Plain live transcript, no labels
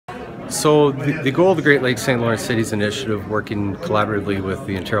So the goal of the Great Lakes St. Lawrence Cities Initiative, working collaboratively with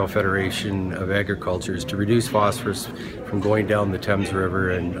the Ontario Federation of Agriculture, is to reduce phosphorus from going down the Thames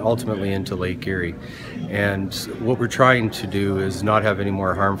River and ultimately into Lake Erie. And what we're trying to do is not have any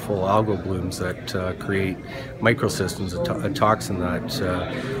more harmful algal blooms that create microsystems, a toxin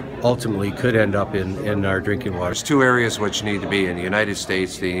that ultimately could end up in our drinking water. There's two areas which need to be in the United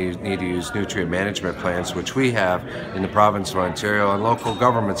States. They need to use nutrient management plans, which we have in the province of Ontario, and local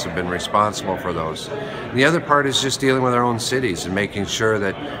governments have been responsible for those. And the other part is just dealing with our own cities and making sure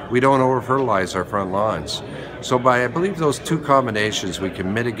that we don't over-fertilize our front lawns. So by, I believe, those two combinations, we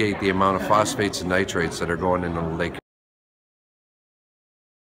can mitigate the amount of phosphates and nitrates that are going into Lake